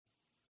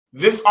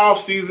This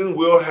offseason,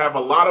 we'll have a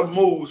lot of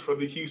moves for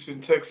the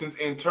Houston Texans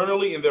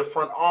internally in their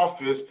front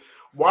office.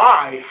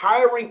 Why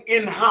hiring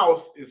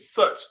in-house is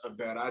such a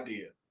bad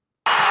idea.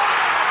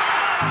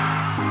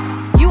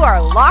 You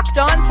are Locked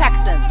On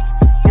Texans,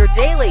 your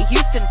daily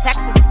Houston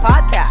Texans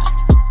podcast.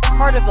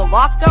 Part of the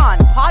Locked On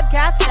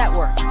Podcast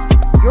Network,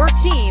 your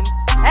team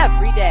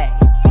every day.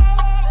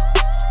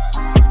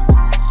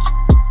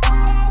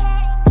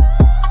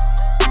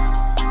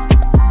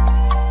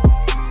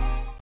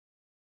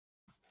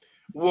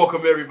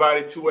 Welcome,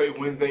 everybody, to a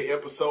Wednesday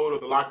episode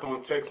of the Locked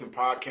On Texan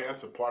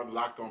podcast, a part of the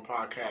Locked On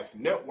Podcast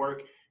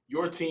Network,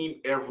 your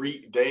team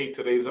every day.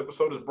 Today's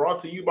episode is brought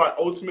to you by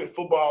Ultimate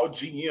Football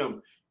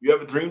GM. You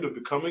ever dreamed of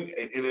becoming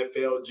an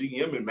NFL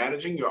GM and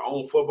managing your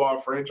own football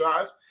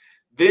franchise?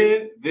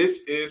 Then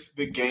this is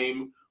the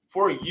game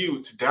for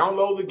you. To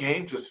download the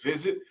game, just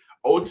visit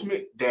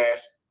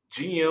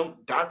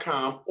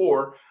ultimate-gm.com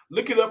or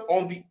look it up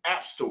on the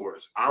app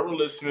stores. Our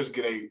listeners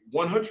get a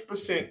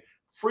 100%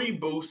 free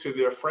boost to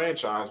their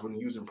franchise when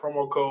using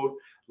promo code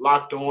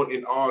Locked On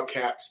in all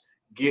caps.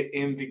 Get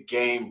in the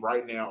game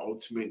right now,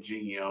 Ultimate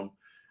GM,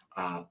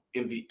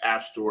 in the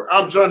App Store.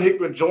 I'm John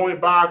Hickman, joined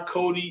by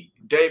Cody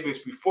Davis.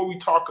 Before we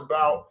talk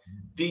about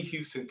the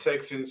Houston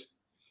Texans,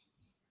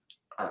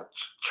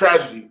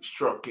 tragedy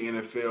struck the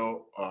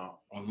NFL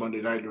on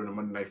Monday night during the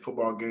Monday Night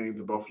Football game,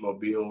 the Buffalo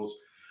Bills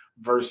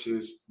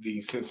versus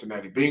the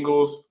Cincinnati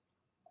Bengals,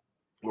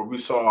 where we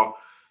saw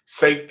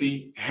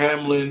safety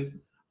Hamlin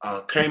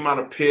came out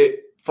of Pitt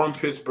from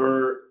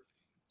Pittsburgh,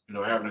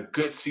 having a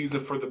good season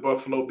for the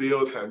Buffalo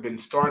Bills, have been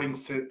starting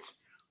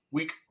since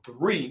week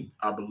 3,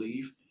 I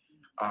believe,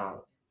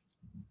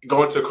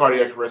 going to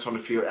cardiac arrest on the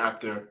field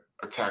after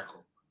a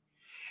tackle.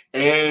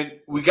 And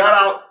we got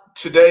out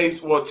Tuesday's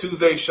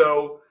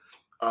show.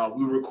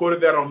 We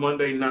recorded that on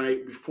Monday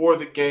night before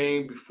the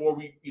game, before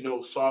we,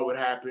 saw what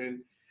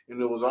happened,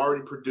 and it was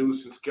already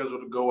produced and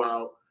scheduled to go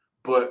out.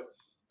 But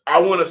I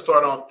want to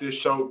start off this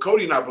show.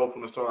 Cody and I both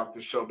want to start off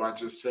this show by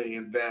just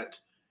saying that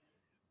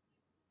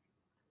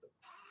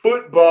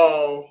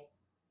football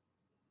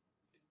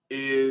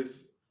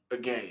is a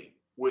game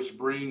which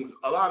brings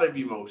a lot of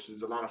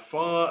emotions, a lot of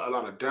fun, a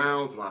lot of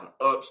downs, a lot of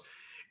ups,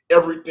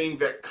 everything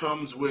that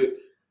comes with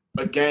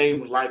a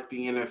game like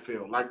the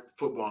NFL, like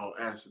football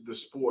as the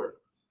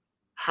sport.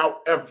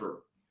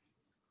 However,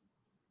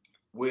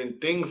 when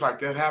things like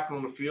that happen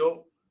on the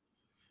field,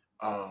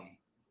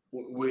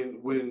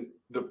 when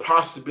the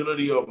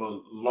possibility of a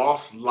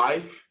lost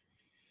life,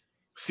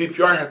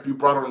 CPR has to be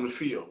brought on the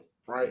field,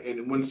 right?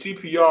 And when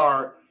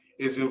CPR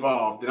is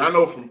involved, and I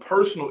know from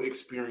personal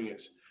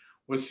experience,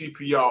 when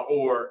CPR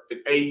or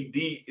an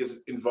AED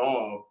is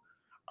involved,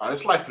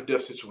 it's life or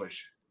death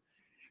situation.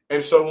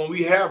 And so when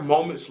we have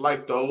moments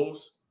like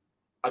those,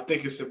 I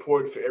think it's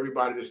important for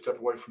everybody to step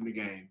away from the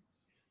game.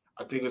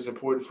 I think it's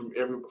important for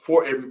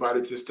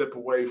everybody to step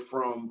away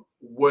from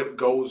what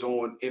goes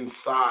on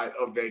inside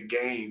of that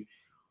game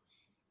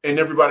and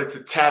everybody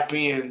to tap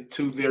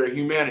into their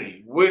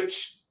humanity,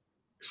 which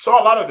saw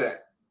a lot of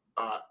that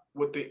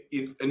with the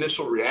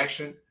initial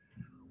reaction.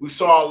 We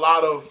saw a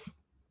lot of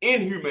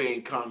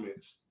inhumane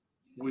comments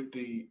with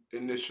the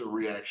initial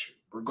reaction,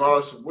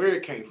 regardless of where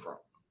it came from.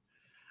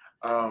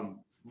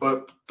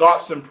 But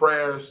thoughts and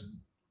prayers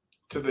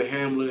to the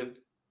Hamlin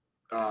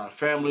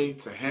family,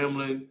 to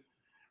Hamlin.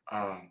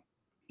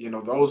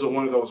 Those are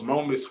one of those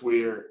moments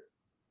where,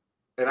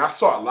 and I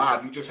saw it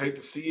live, you just hate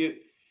to see it,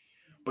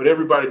 but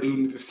everybody do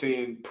need to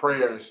send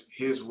prayers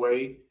his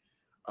way,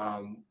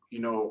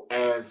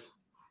 as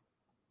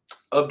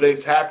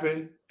updates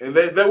happen. And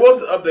there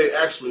was an update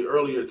actually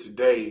earlier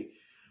today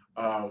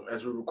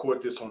as we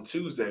record this on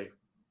Tuesday.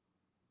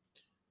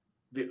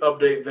 The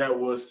update that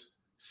was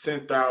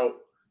sent out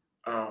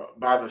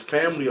by the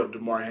family of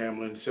Damar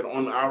Hamlin said,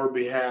 on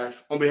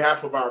behalf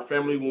of our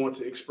family, we want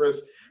to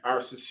express our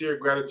sincere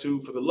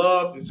gratitude for the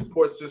love and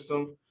support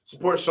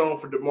shown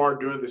for Damar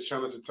during this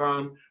challenging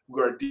time.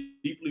 We are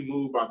deeply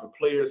moved by the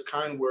players'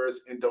 kind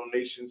words and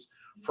donations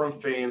from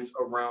fans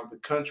around the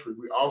country.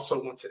 We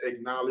also want to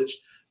acknowledge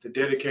the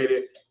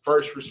dedicated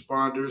first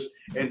responders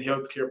and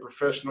healthcare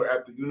professionals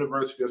at the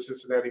University of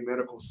Cincinnati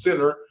Medical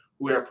Center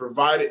who have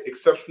provided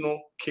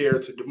exceptional care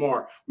to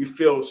Damar. We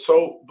feel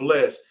so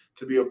blessed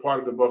to be a part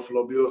of the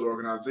Buffalo Bills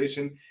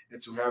organization and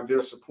to have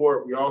their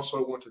support. We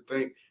also want to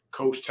thank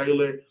Coach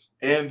Taylor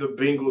and the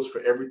Bengals for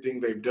everything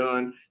they've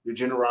done. Your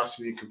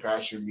generosity and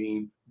compassion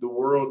mean the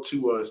world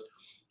to us.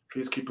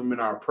 Please keep them in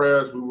our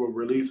prayers. We will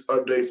release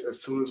updates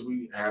as soon as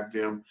we have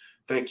them.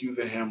 Thank you,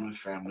 the Hamlin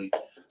family.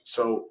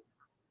 So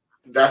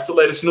that's the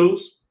latest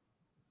news.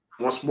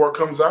 Once more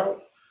comes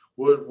out,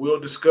 we'll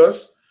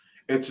discuss.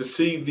 And to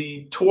see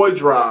the toy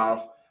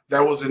drive that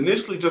was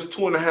initially just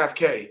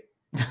 $2.5K,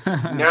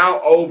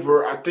 now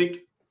over, I think,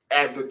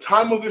 at the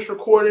time of this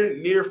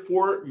recording, near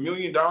 $4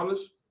 million.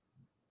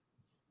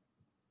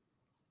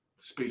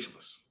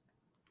 Speechless.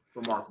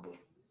 Remarkable.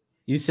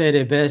 You said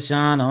it best,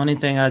 John. The only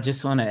thing I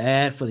just want to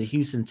add for the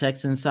Houston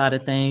Texans side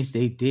of things,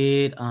 they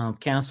did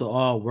cancel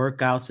all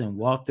workouts and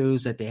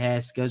walkthroughs that they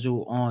had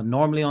scheduled on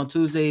normally on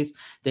Tuesdays.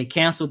 They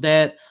canceled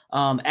that.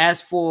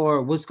 As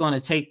for what's going to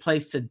take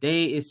place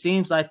today, it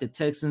seems like the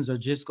Texans are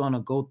just going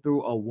to go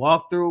through a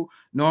walkthrough.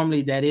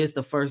 Normally, that is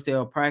the first day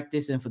of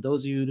practice. And for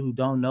those of you who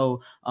don't know,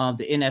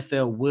 the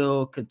NFL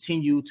will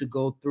continue to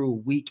go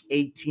through Week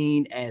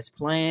 18 as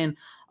planned.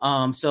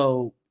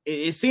 So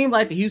it seemed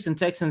like the Houston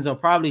Texans are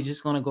probably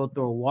just going to go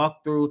through a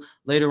walkthrough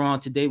later on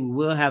today. We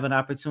will have an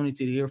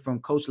opportunity to hear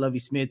from Coach Lovie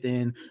Smith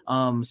and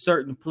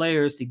certain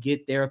players to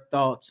get their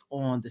thoughts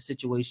on the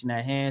situation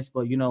at hand.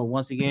 But,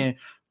 once again,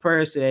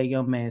 prayers to that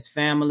young man's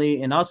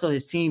family and also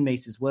his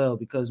teammates as well,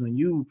 because when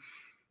you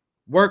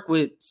work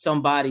with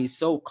somebody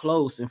so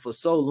close and for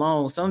so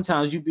long,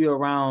 sometimes you be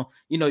around,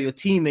 your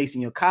teammates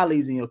and your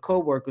colleagues and your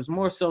coworkers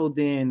more so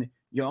than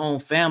your own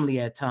family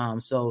at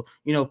times. So,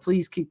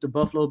 please keep the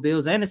Buffalo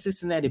Bills and the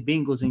Cincinnati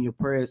Bengals in your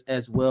prayers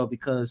as well,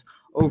 because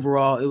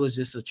overall it was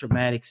just a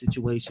traumatic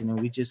situation and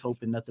we just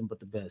hoping nothing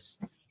but the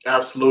best.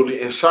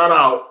 Absolutely. And shout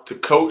out to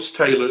Coach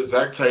Taylor,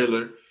 Zach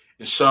Taylor,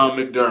 and Sean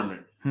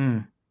McDermott.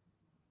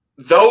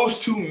 Those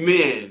two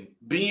men,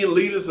 being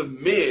leaders of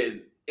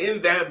men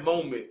in that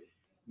moment,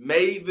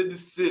 made the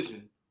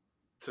decision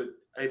to,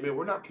 hey, man,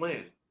 we're not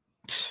playing.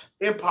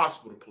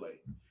 Impossible to play.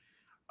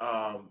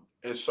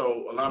 And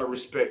so a lot of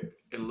respect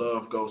and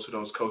love goes to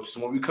those coaches.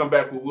 And when we come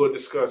back, we will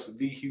discuss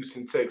the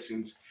Houston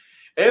Texans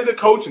and the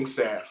coaching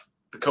staff,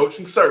 the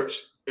coaching search,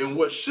 and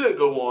what should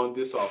go on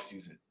this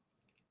offseason.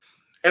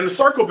 And to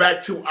circle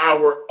back to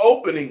our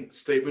opening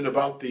statement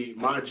about the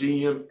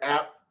MyGM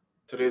app,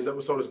 today's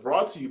episode is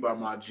brought to you by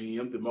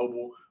MyGM, the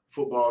mobile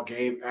football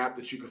game app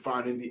that you can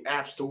find in the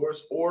app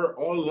stores or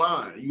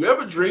online. You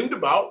ever dreamed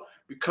about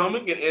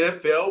becoming an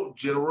NFL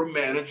general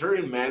manager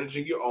and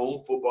managing your own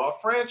football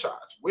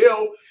franchise?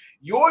 Well,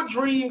 your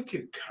dream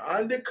can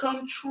kind of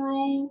come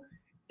true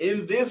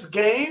in this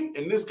game.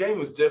 And this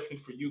game is definitely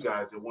for you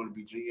guys that want to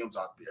be GMs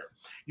out there.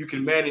 You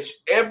can manage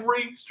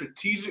every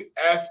strategic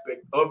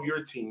aspect of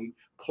your team,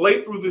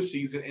 play through the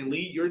season, and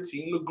lead your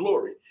team to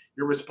glory.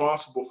 You're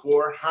responsible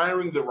for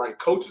hiring the right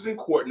coaches and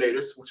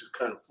coordinators, which is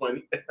kind of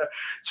funny,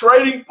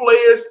 trading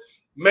players,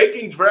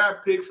 making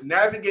draft picks,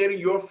 navigating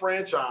your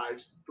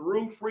franchise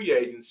through free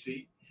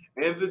agency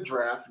and the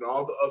draft and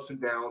all the ups and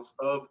downs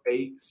of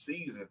a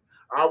season.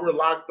 Our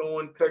Locked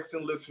On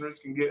Texan listeners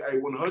can get a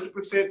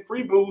 100%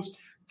 free boost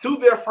to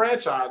their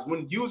franchise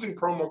when using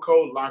promo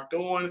code Locked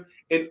On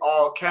in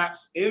all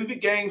caps in the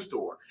game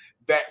store.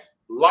 That's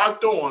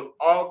Locked On,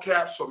 all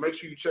caps. So make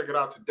sure you check it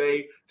out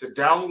today. To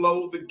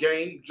download the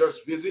game,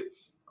 just visit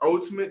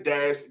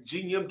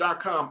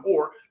ultimate-gm.com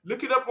or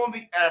look it up on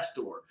the App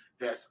Store.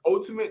 That's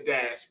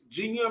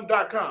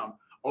ultimate-gm.com.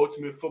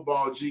 Ultimate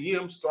Football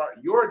GM. Start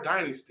your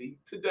dynasty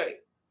today.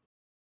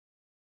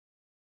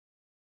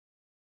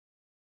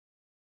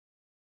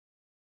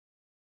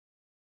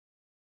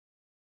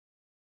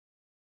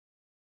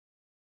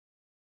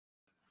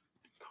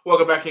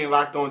 Welcome back in,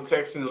 Locked On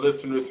Texans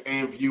listeners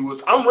and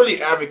viewers. I'm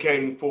really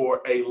advocating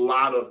for a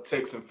lot of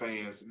Texan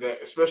fans, that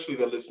especially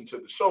that listen to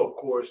the show, of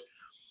course.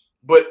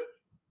 But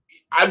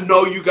I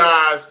know you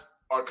guys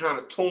are kind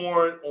of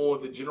torn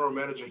on the general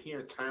manager here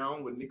in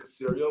town with Nick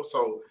Caserio.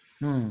 So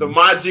the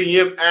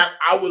MyGM app,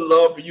 I would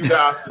love for you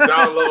guys to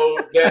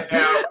download that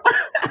app.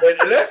 And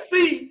let's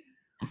see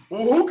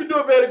who can do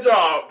a better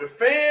job. The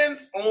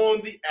fans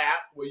on the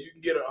app, where you can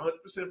get a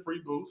 100%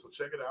 free boost, so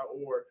check it out,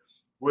 or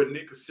what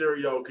Nick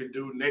Caserio can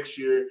do next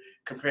year,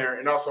 comparing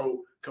and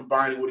also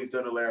combining what he's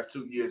done the last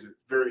 2 years is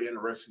very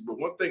interesting. But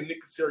one thing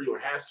Nick Caserio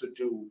has to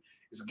do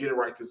is get it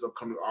right this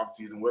upcoming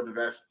offseason, whether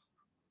that's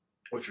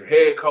with your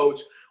head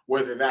coach,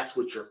 whether that's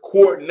with your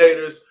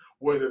coordinators,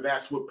 whether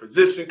that's with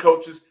position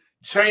coaches.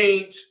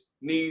 Change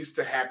needs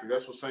to happen.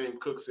 That's what Sam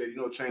Cook said.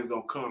 Change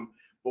don't come.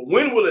 But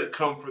when will it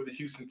come for the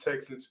Houston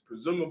Texans?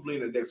 Presumably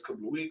in the next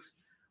couple of weeks.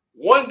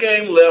 One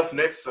game left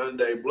next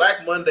Sunday.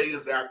 Black Monday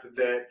is after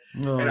that.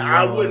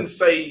 I wouldn't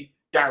say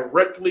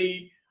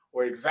directly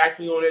or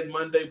exactly on that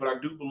Monday, but I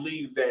do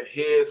believe that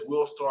heads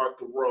will start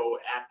to roll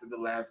after the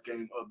last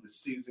game of the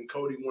season.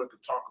 Cody wanted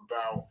to talk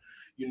about,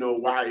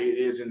 why it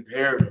is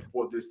imperative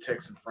for this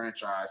Texan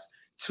franchise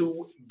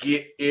to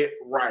get it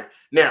right.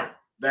 Now,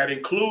 that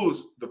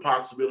includes the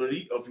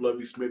possibility of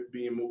Lovie Smith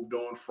being moved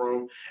on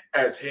from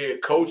as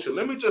head coach. And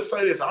let me just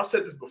say this. I've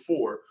said this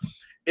before.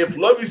 If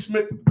Lovie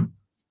Smith –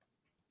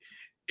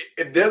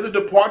 if there's a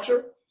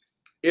departure,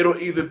 it'll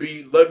either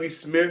be Lovie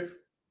Smith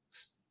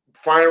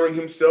firing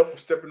himself or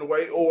stepping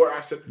away, or I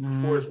said this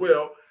before as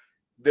well,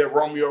 that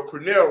Romeo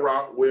Crennel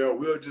route where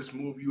we'll just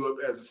move you up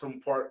as some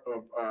part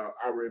of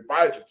our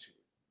advisor team.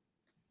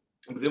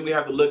 But then we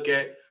have to look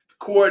at the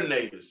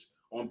coordinators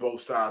on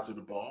both sides of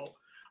the ball.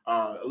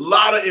 A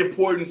lot of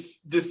important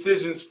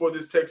decisions for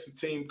this Texas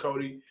team,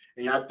 Cody,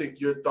 and I think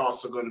your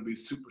thoughts are going to be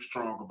super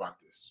strong about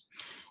this.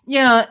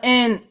 Yeah,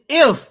 and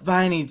if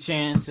by any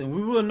chance, and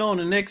we will know in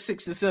the next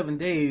 6 or 7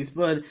 days,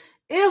 but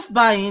if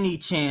by any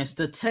chance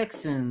the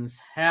Texans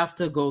have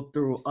to go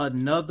through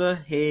another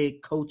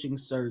head coaching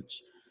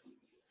search,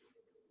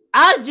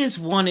 I just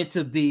want it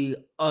to be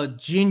a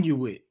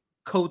genuine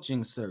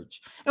coaching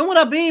search. And what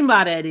I mean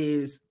by that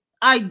is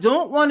I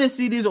don't want to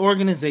see this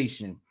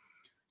organization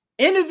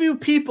interview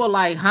people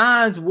like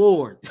Hines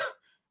Ward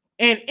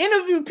and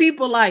interview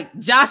people like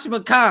Josh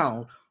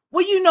McCown.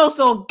 Well, you know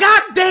so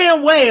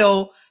goddamn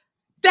well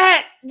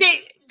that they're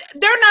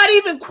not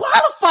even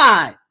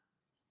qualified.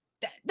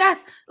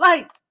 That's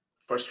like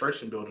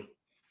frustration building.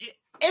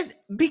 It's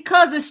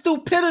because it's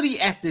stupidity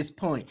at this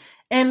point.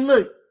 And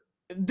look,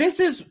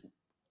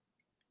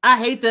 I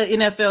hate the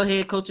NFL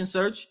head coaching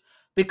search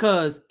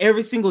because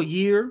every single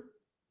year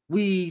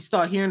we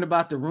start hearing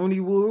about the Rooney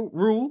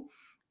Rule,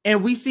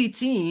 and we see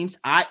teams,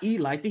 i.e.,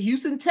 like the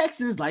Houston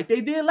Texans, like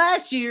they did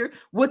last year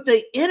with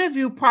the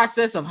interview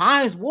process of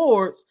Hines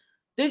Ward's,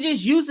 they're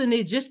just using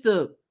it just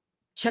to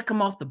check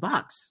them off the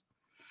box.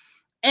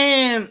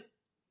 And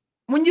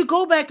when you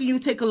go back and you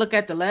take a look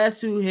at the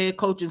last two head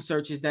coaching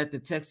searches that the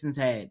Texans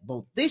had,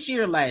 both this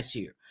year and last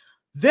year,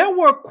 there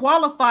were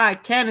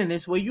qualified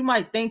candidates where you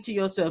might think to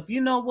yourself,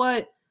 you know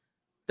what?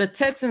 The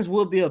Texans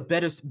will be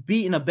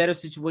in a better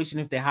situation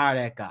if they hire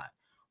that guy.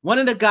 One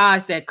of the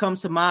guys that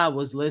comes to mind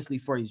was Leslie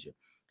Frazier.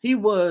 He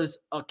was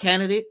a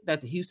candidate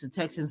that the Houston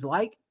Texans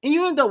like, and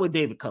you end up with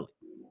David Culley.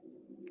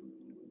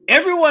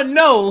 Everyone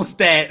knows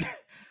that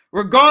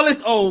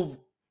regardless of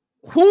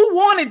who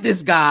wanted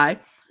this guy,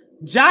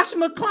 Josh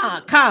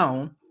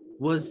McCown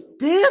was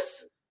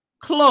this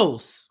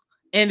close.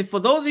 And for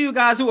those of you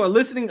guys who are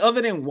listening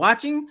other than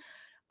watching,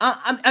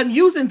 I'm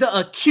using the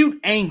acute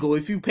angle.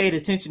 If you paid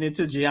attention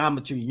into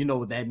geometry, you know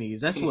what that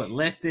means. That's what,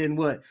 less than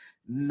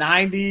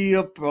 90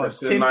 or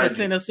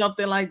 10% or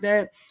something like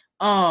that.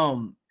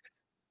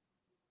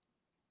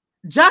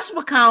 Josh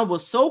McCown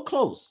was so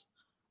close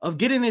of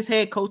getting his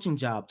head coaching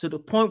job to the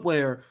point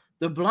where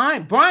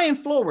Brian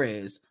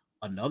Flores,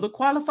 another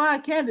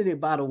qualified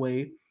candidate, by the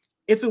way,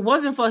 if it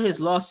wasn't for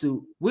his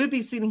lawsuit, we'd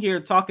be sitting here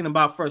talking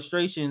about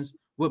frustrations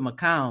with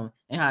McCown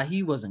and how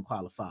he wasn't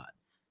qualified.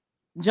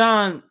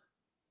 John,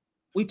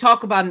 we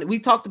talked about Nick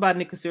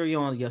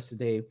Caserio on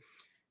yesterday,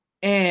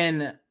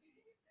 and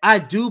I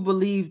do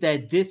believe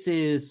that this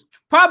is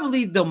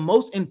probably the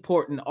most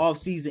important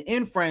offseason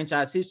in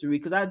franchise history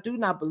because I do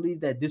not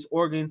believe that this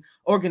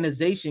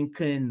organization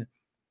can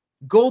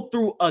go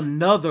through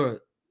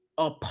another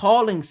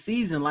appalling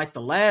season like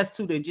the last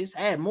two they just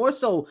had, more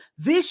so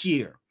this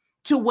year,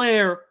 to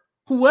where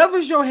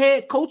whoever's your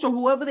head coach or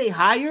whoever they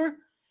hire,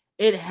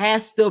 it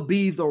has to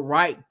be the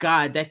right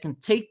guy that can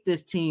take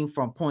this team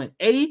from point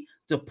A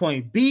to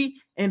point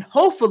B and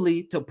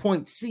hopefully to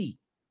point C.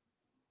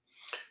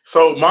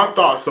 So my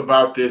thoughts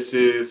about this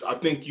is I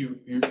think you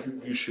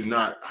should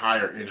not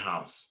hire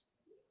in-house.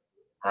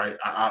 Right?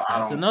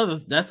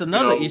 That's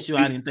another issue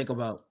I didn't think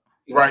about.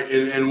 Right.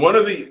 And one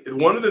of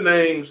the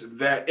names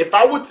that if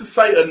I were to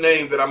say a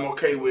name that I'm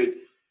okay with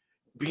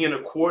being a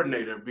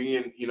coordinator,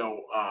 being,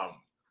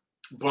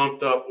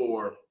 bumped up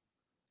or,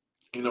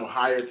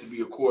 hired to be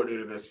a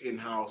coordinator that's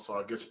in-house or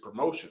I guess a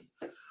promotion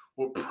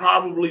would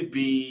probably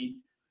be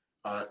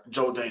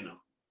Joe Dana,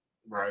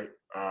 right?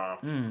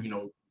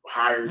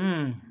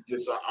 Hired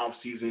this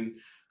offseason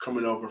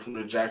coming over from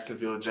the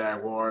Jacksonville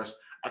Jaguars.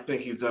 I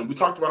think we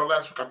talked about it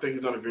last week. I think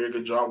he's done a very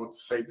good job with the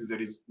safeties that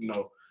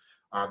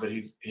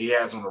he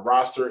has on the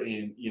roster.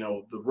 And,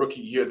 the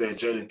rookie year that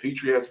Jalen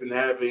Petrie has been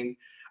having,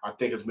 I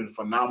think has been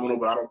phenomenal,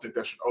 but I don't think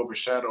that should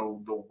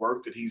overshadow the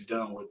work that he's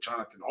done with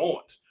Jonathan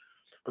Owens.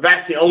 But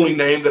that's the only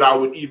name that I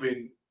would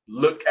even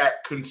look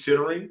at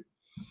considering.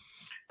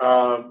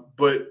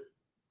 But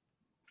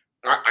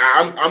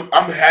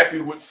I'm happy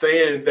with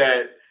saying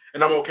that,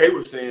 and I'm okay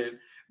with saying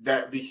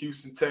that the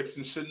Houston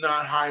Texans should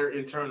not hire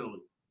internally.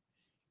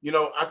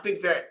 I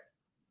think that,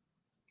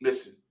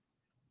 listen,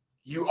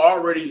 you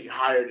already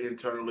hired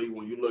internally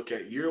when you look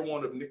at year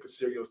one of Nick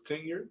Caserio's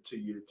tenure to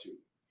year two.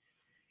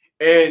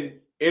 And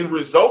in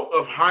result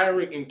of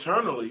hiring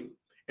internally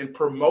and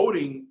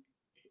promoting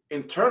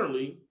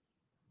internally,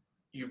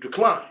 you've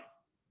declined.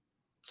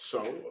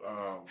 So,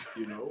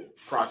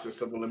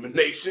 process of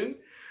elimination.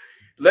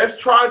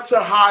 Let's try to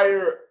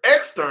hire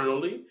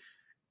externally,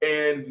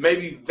 and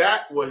maybe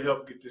that will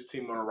help get this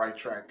team on the right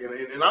track.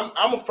 And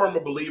I'm a firm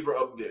believer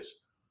of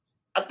this.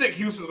 I think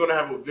Houston's going to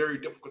have a very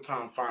difficult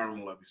time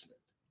firing Lovie Smith.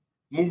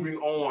 Moving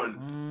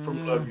on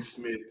from Lovie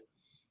Smith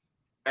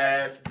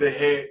as the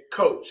head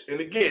coach. And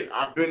again,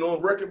 I've been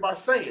on record by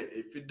saying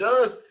if it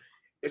does,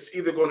 it's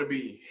either going to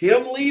be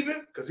him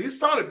leaving, because he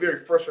sounded very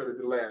frustrated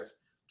the last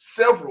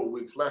several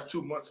weeks, last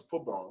 2 months of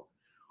football,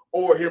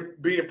 or him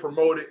being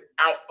promoted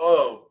out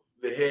of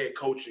the head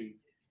coaching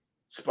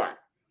spot.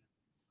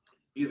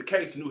 Either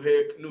case, new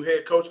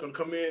head coach going to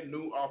come in,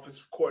 new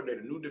offensive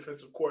coordinator, new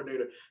defensive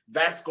coordinator.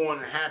 That's going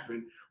to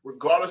happen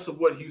regardless of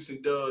what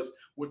Houston does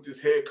with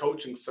this head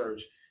coaching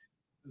search.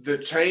 The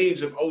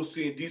change of OC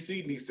and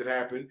DC needs to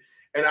happen,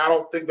 and I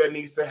don't think that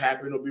needs to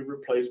happen or be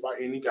replaced by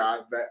any guy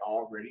that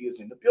already is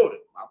in the building.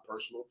 My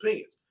personal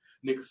opinions.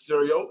 Nick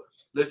Caserio,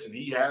 listen,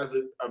 he has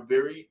a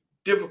very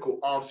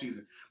difficult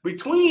offseason.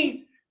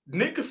 Between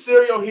Nick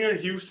Caserio here in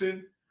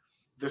Houston,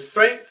 the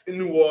Saints in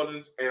New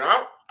Orleans, and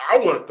I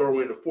want to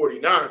throw in the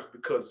 49ers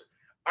because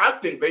I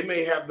think they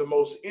may have the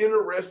most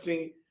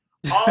interesting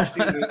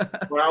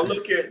offseason when I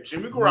look at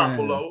Jimmy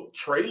Garoppolo,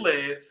 Trey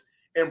Lance,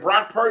 and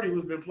Brock Purdy,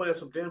 who's been playing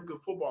some damn good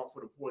football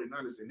for the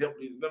 49ers and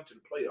helped lead them to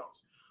the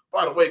playoffs.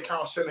 By the way,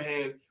 Kyle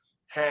Shanahan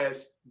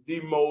has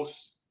the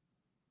most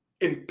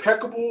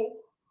impeccable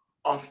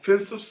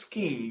offensive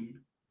scheme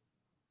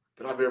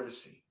that I've ever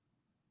seen.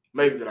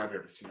 Maybe that I've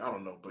ever seen. I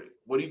don't know. But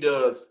what he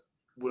does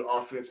with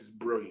offense is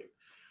brilliant.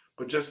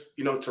 But just,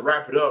 to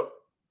wrap it up,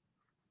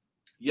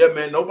 yeah,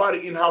 man,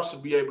 nobody in-house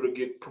should be able to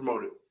get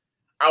promoted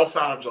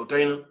outside of Joe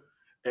Dana.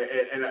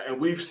 And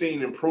we've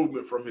seen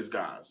improvement from his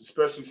guys,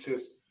 especially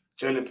since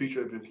Jalen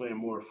Petrie has been playing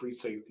more free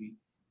safety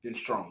than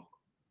strong.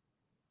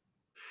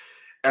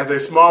 As a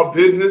small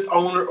business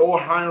owner or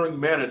hiring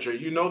manager,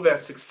 you know that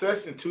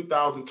success in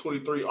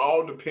 2023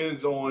 all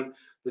depends on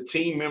the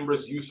team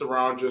members you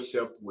surround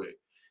yourself with.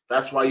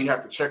 That's why you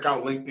have to check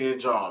out LinkedIn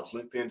Jobs.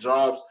 With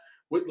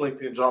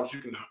LinkedIn Jobs, you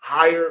can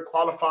hire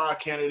qualified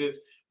candidates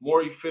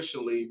more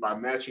efficiently by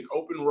matching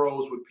open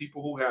roles with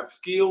people who have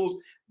skills,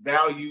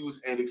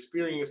 values, and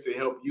experience to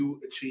help you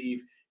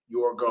achieve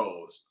your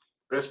goals.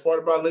 Best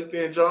part about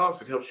LinkedIn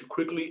Jobs, it helps you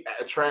quickly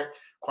attract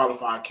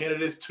qualified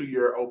candidates to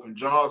your open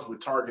jobs with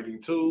targeting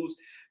tools.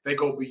 They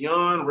go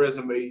beyond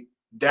resume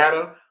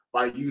data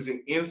by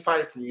using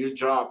insight from your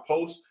job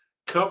post,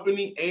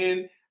 company,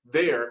 and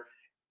their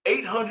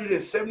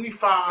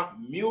 875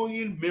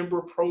 million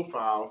member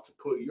profiles to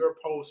put your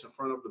post in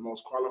front of the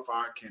most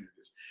qualified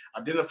candidates.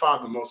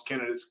 Identify the most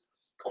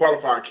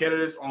qualified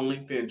candidates on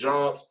LinkedIn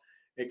Jobs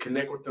and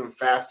connect with them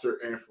faster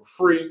and for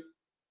free.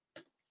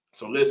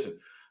 So listen,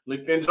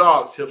 LinkedIn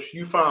Jobs helps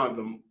you find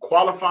the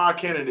qualified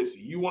candidates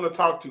you want to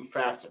talk to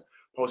faster.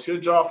 Post your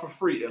job for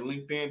free at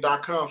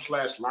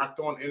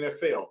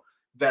linkedin.com/LockedOnNFL.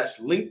 That's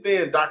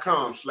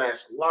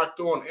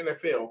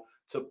linkedin.com/LockedOnNFL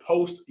to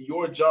post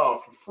your job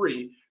for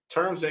free.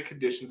 Terms and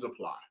conditions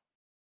apply.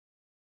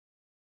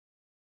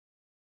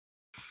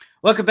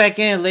 Welcome back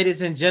in,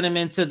 ladies and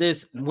gentlemen, to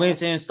this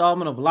Wednesday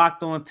installment of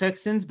Locked On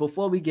Texans.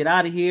 Before we get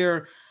out of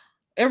here,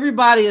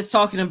 everybody is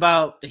talking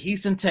about the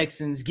Houston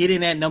Texans getting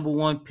that number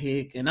 1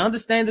 pick, and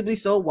understandably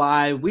so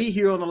why. We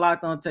here on the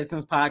Locked On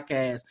Texans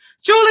podcast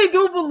truly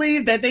do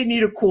believe that they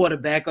need a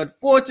quarterback.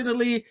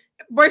 Unfortunately, it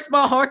breaks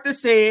my heart to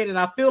say it, and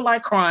I feel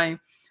like crying.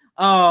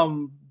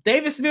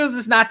 Davis Mills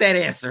is not that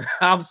answer.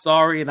 I'm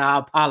sorry, and I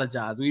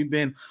apologize. We've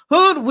been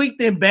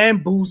hoodwinked and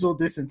bamboozled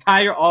this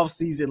entire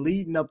offseason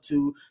leading up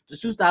to the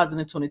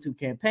 2022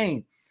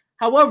 campaign.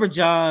 However,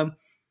 John,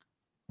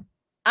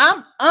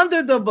 I'm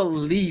under the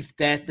belief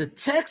that the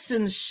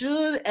Texans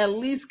should at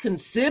least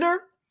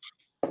consider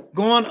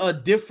going a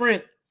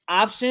different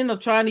option of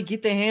trying to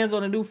get their hands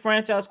on a new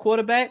franchise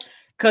quarterback,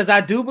 because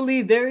I do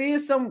believe there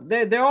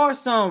are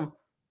some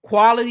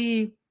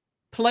quality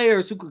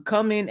players who could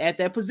come in at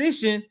that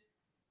position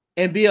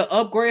and be an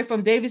upgrade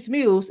from Davis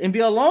Mills and be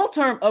a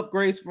long-term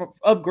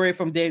upgrade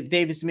from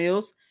Davis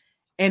Mills.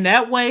 And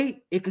that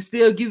way it could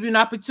still give you an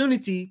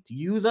opportunity to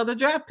use other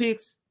draft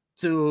picks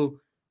to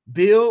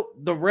build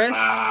the rest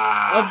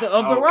of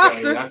the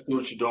roster. That's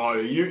what you're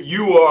doing.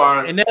 You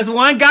are, and there's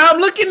one guy I'm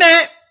looking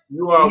at.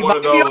 You are one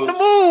of those. On the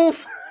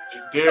move.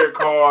 Derek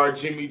Carr,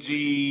 Jimmy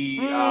G.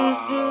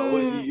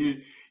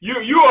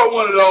 You are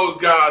one of those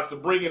guys to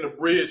bring in a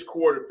bridge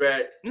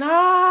quarterback. No,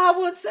 I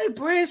wouldn't say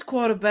bridge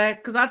quarterback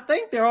because I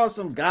think there are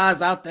some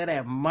guys out there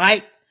that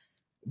might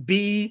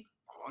be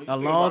a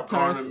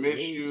long-term.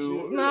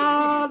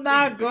 No,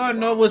 not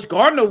Gardner. Which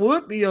Gardner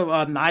would be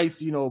a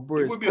nice,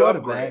 bridge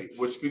quarterback.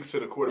 Which speaks to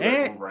the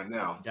quarterback right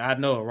now. I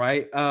know,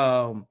 right?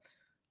 I'm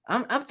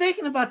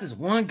thinking about this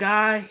one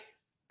guy.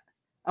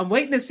 I'm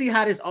waiting to see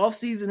how this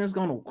offseason is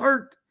going to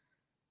work.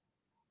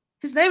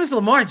 His name is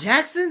Lamar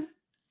Jackson.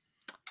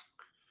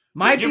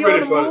 Might be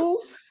on the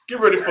move. Get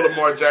ready for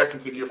Lamar Jackson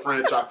to get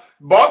franchise.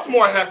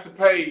 Baltimore has to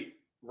pay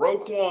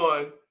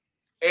Roquan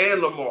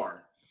and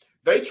Lamar.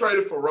 They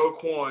traded for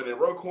Roquan,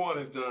 and Roquan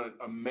has done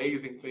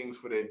amazing things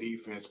for their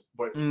defense.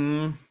 But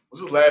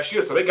this was last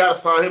year, so they got to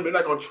sign him. They're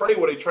not going to trade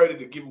what they traded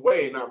to give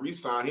away and not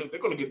re-sign him.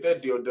 They're going to get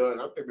that deal done.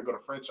 I think they're going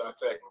to franchise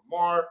tag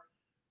Lamar.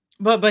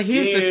 But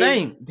here's the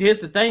thing.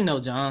 Here's the thing,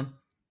 though, John.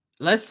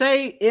 Let's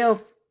say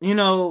if,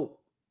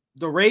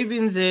 the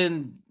Ravens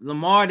and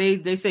Lamar,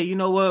 they say, you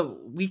know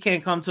what, we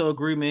can't come to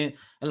agreement.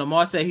 And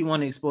Lamar said he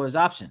wanted to explore his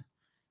option.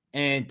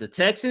 And the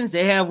Texans,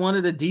 they have one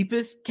of the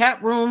deepest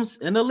cap rooms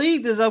in the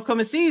league this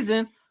upcoming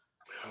season.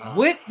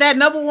 With that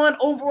number 1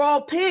 overall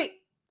pick,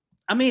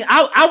 I mean,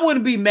 I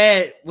wouldn't be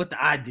mad with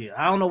the idea.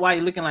 I don't know why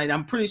you're looking like that.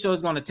 I'm pretty sure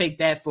it's going to take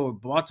that for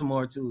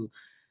Baltimore to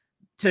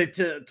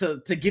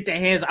get their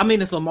hands. I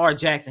mean, it's Lamar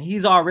Jackson.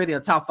 He's already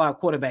a top 5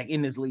 quarterback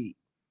in this league.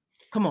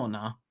 Come on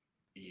now.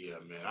 Yeah,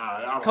 man.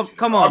 I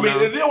come on. I mean,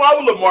 then why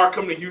would Lamar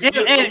come to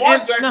Houston? Lamar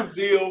Jackson's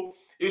deal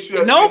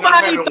issue.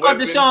 Nobody thought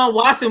Deshaun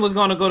Watson was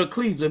going to go to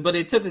Cleveland, but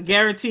it took a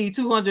guaranteed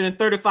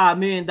 $235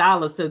 million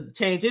to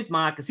change his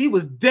mind because he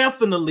was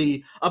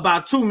definitely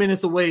about 2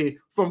 minutes away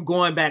from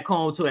going back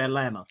home to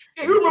Atlanta.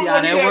 Yeah, you remember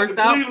when he had the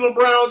Cleveland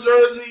Brown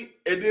jersey,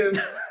 and then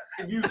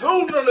If you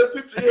zoomed on the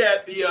picture, he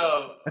had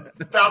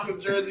the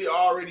Falcons jersey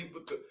already.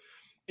 But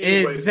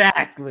anyways,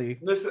 exactly.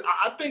 Listen,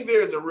 I think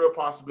there is a real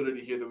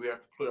possibility here that we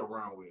have to play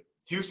around with.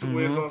 Houston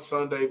wins on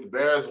Sunday. The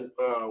Bears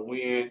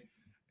win.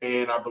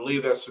 And I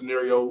believe that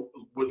scenario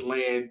would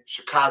land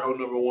Chicago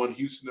number 1,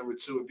 Houston number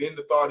 2. And then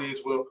the thought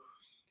is, well,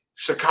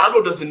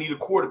 Chicago doesn't need a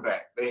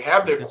quarterback. They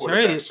have their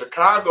quarterback. Right.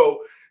 Chicago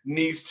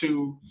needs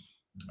to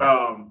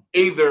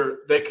either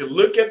they can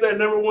look at that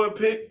number 1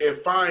 pick and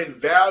find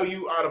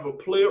value out of a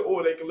player,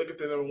 or they can look at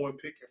the number 1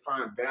 pick and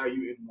find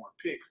value in more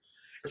picks.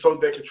 And so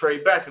they can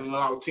trade back and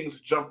allow teams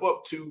to jump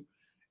up to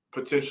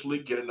potentially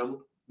get a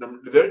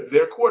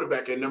their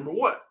quarterback at number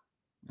 1.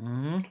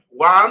 Mm-hmm.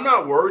 Why I'm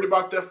not worried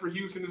about that for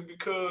Houston is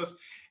because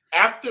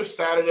after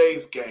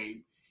Saturday's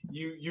game,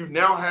 you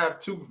now have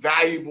 2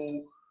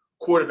 valuable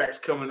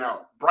quarterbacks coming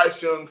out: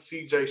 Bryce Young,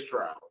 C.J.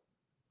 Stroud.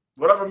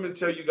 What I've been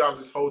telling you guys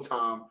this whole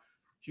time,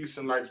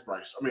 Houston likes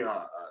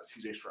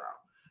C.J. Stroud.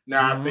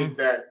 Now I think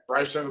that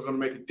Bryce Young is going to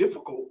make it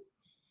difficult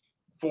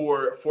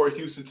for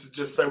Houston to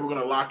just say we're going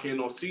to lock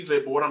in on C.J.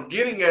 But what I'm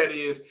getting at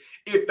is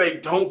if they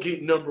don't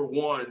get number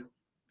 1,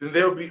 then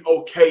they'll be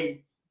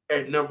okay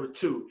at number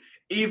 2.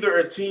 Either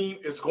a team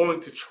is going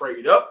to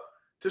trade up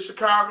to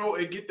Chicago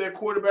and get their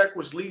quarterback,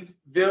 which leaves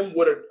them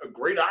with a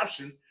great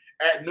option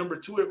at number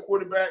 2 at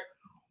quarterback,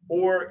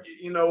 or,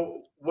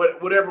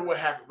 whatever would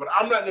happen. But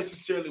I'm not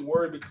necessarily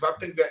worried because I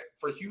think that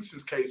for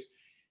Houston's case,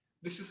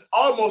 this is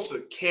almost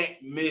a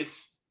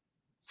can't-miss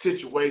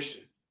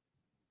situation,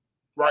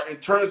 right, in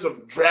terms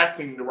of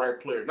drafting the right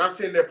player. Not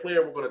saying that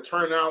player we're going to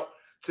turn out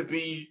to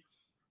be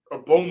a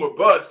boom or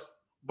bust,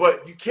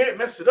 but you can't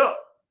mess it up.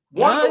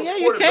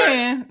 You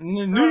can.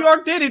 New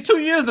York did it 2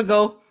 years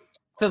ago.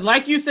 Because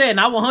like you said, and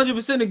I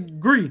 100%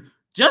 agree,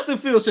 Justin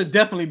Fields should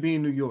definitely be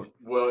in New York.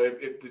 Well,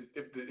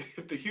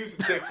 if the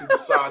Houston Texans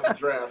decide to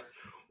draft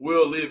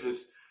Will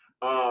Levis,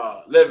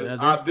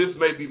 this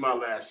may be my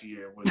last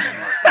year.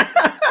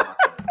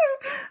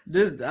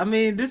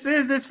 This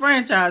is this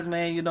franchise,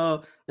 man.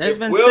 There's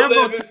been Will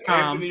several Levis,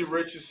 times. Anthony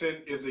Richardson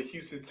is a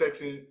Houston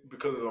Texan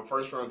because of a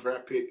first-round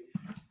draft pick.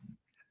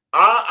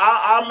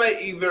 I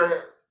may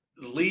either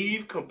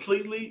leave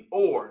completely,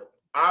 or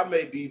I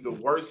may be the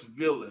worst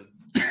villain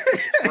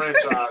this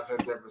franchise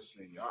has ever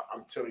seen.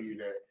 I'm telling you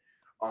that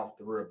off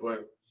the rip.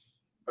 But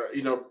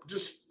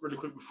just really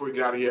quick before we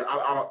get out of here,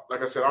 I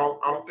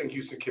don't think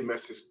Houston can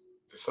mess this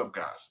up,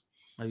 guys.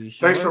 Are you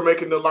sure? Thanks for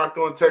making the Locked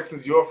On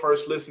Texans your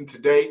first listen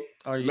today.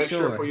 Are you Make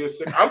sure for your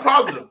second. I'm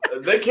positive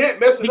they can't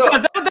mess it because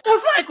up. That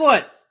was like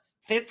what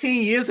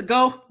 15 years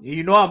ago.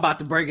 I'm about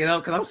to break it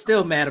up because I'm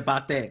still mad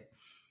about that.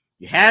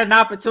 You had an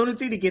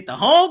opportunity to get the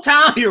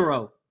hometown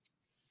hero,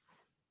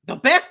 the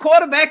best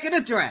quarterback in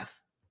the draft,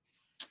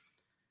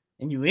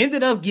 and you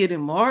ended up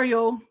getting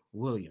Mario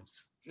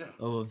Williams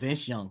over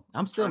Vince Young.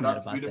 I'm still mad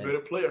about that. Be the better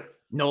player.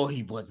 No,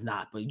 he was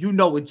not. But you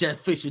know what Jeff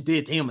Fisher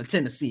did to him in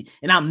Tennessee,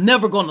 and I'm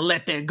never going to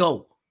let that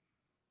go.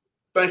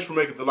 Thanks for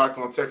making the Locked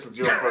On Texans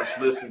your first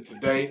listen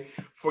today.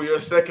 For your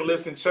second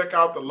listen, check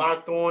out the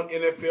Locked On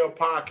NFL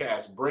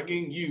podcast,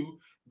 bringing you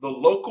the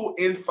local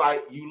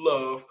insight you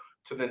love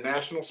to the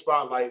national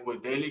spotlight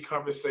with daily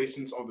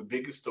conversations on the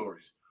biggest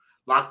stories.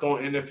 Locked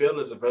On NFL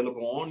is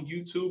available on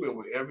YouTube and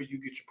wherever you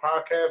get your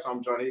podcasts.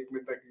 I'm John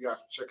Hickman. Thank you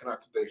guys for checking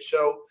out today's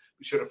show.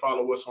 Be sure to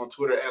follow us on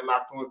Twitter at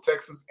Locked On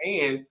Texans.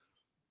 And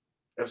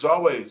as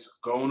always,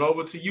 go on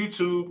over to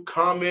YouTube,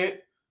 comment,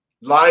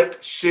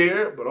 like,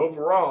 share, but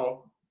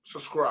overall,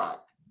 subscribe.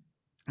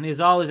 And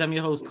as always, I'm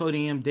your host,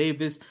 Cody M.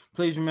 Davis.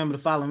 Please remember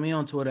to follow me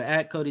on Twitter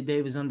at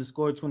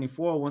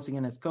CodyDavis_24. Once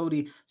again, that's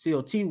Cody,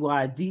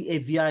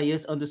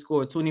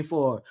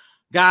 COTYDAVIS_24.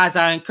 Guys,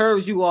 I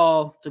encourage you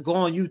all to go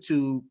on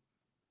YouTube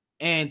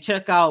and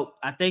check out,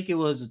 I think it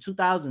was the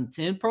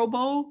 2010 Pro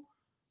Bowl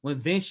when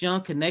Vince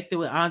Young connected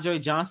with Andre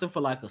Johnson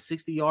for like a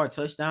 60-yard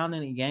touchdown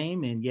in a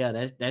game. And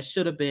yeah, that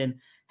should have been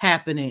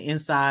happening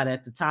inside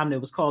at the time that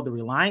was called the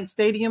Reliance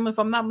Stadium, if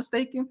I'm not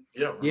mistaken.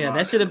 Yeah,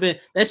 that should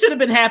have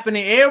been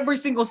happening every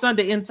single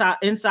Sunday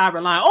inside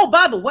Reliance. Oh,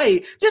 by the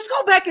way, just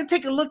go back and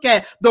take a look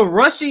at the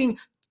rushing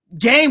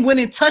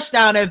game-winning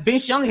touchdown that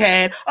Vince Young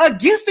had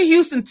against the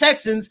Houston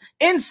Texans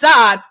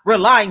inside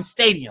Reliance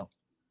Stadium.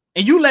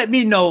 And you let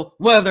me know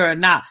whether or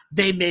not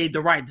they made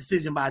the right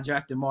decision by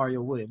drafting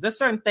Mario Williams. There's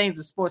certain things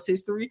in sports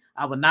history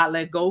I will not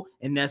let go,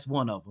 and that's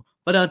one of them.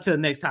 But until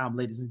next time,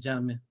 ladies and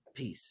gentlemen,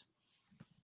 peace.